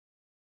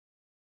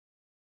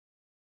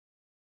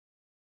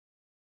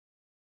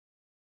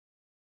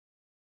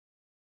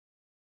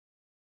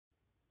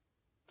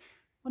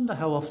Wonder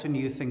how often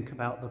you think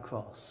about the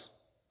cross.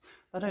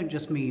 I don't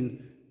just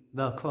mean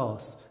the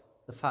cross,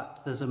 the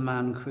fact there's a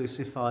man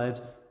crucified,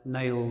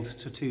 nailed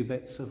to two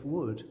bits of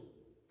wood.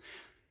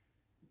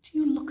 Do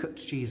you look at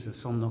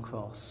Jesus on the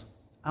cross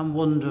and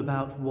wonder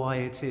about why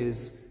it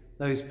is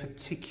those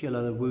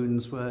particular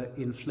wounds were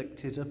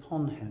inflicted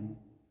upon him?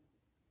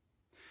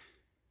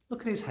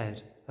 Look at his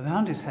head.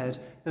 Around his head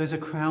there is a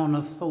crown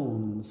of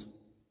thorns.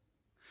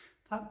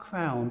 That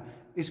crown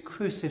is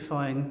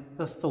crucifying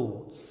the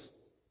thoughts.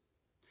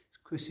 It's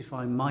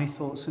crucifying my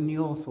thoughts and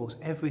your thoughts,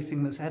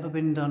 everything that's ever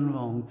been done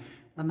wrong,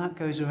 and that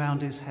goes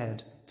around his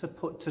head to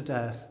put to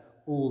death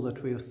all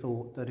that we have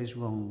thought that is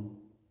wrong.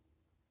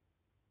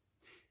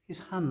 His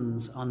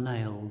hands are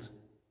nailed,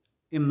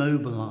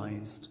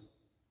 immobilized.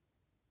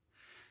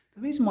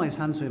 The reason why his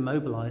hands are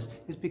immobilized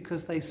is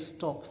because they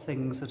stop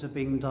things that are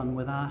being done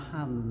with our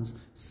hands,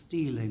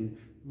 stealing,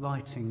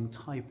 writing,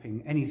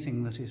 typing,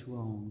 anything that is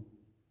wrong.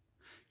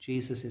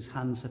 Jesus'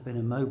 hands have been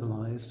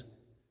immobilized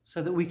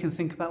so that we can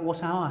think about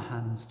what our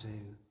hands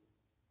do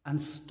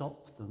and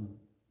stop them.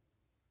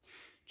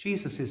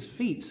 Jesus'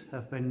 feet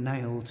have been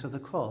nailed to the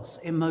cross,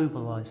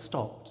 immobilized,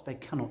 stopped. They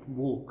cannot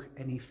walk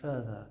any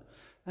further.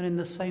 And in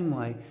the same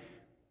way,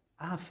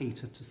 our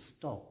feet are to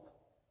stop.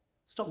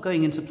 Stop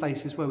going into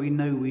places where we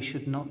know we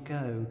should not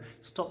go.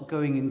 Stop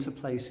going into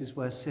places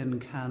where sin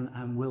can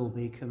and will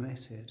be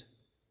committed.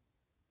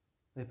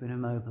 They've been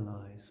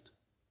immobilized.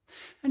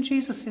 And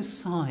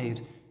Jesus'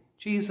 side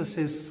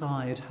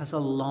has a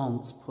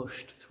lance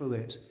pushed through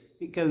it.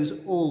 It goes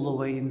all the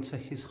way into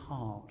his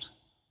heart.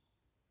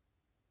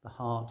 The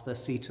heart, the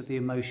seat of the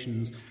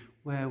emotions,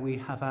 where we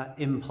have our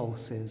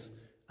impulses,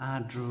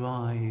 our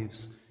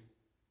drives.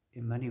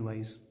 In many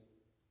ways,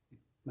 it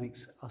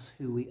makes us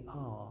who we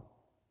are.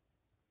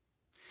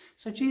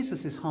 So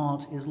Jesus'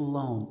 heart is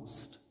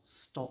lanced,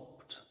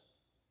 stopped.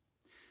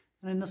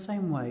 And in the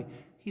same way,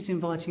 he's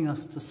inviting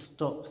us to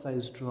stop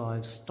those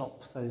drives,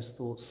 stop those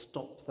thoughts,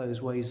 stop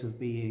those ways of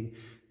being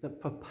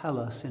that propel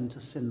us into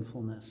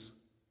sinfulness,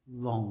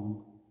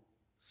 wrong,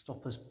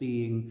 stop us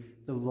being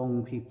the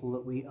wrong people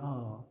that we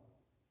are.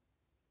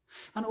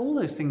 And all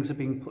those things are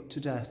being put to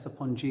death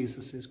upon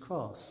Jesus'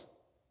 cross.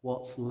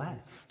 What's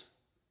left?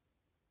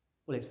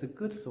 Well, it's the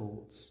good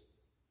thoughts.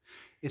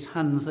 It's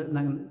hands that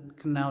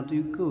can now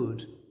do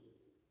good.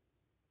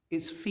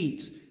 It's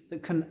feet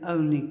that can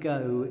only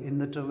go in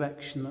the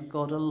direction that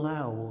God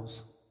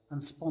allows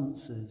and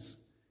sponsors,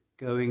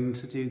 going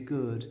to do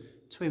good,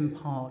 to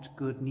impart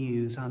good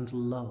news and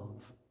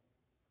love.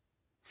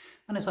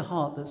 And it's a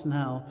heart that's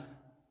now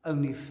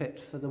only fit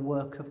for the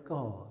work of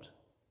God.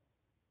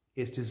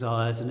 Its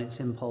desires and its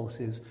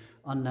impulses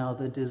are now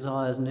the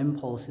desires and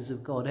impulses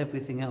of God.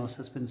 Everything else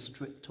has been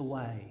stripped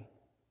away.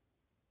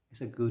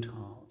 It's a good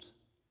heart,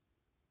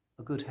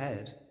 a good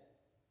head,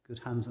 good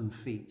hands and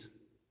feet.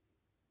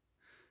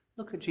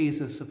 Look at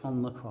Jesus upon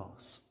the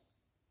cross.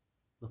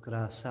 Look at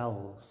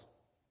ourselves.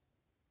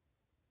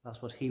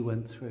 That's what he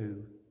went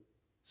through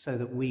so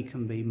that we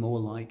can be more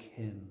like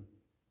him.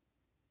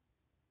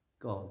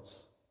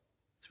 God's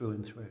through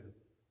and through.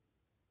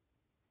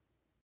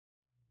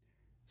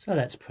 So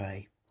let's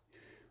pray.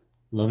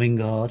 Loving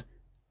God,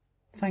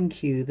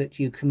 thank you that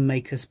you can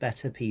make us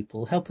better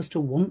people. Help us to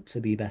want to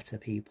be better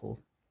people.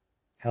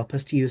 Help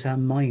us to use our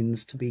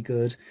minds to be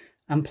good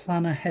and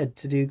plan ahead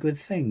to do good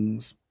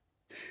things.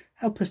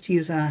 Help us to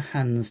use our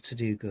hands to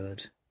do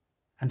good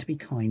and to be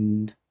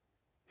kind.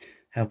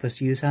 Help us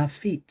to use our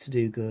feet to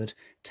do good,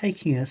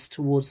 taking us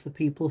towards the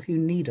people who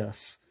need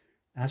us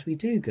as we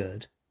do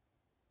good.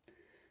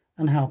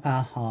 And help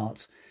our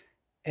heart,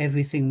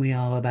 everything we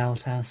are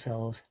about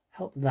ourselves,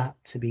 help that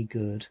to be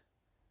good.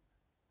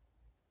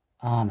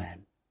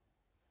 Amen.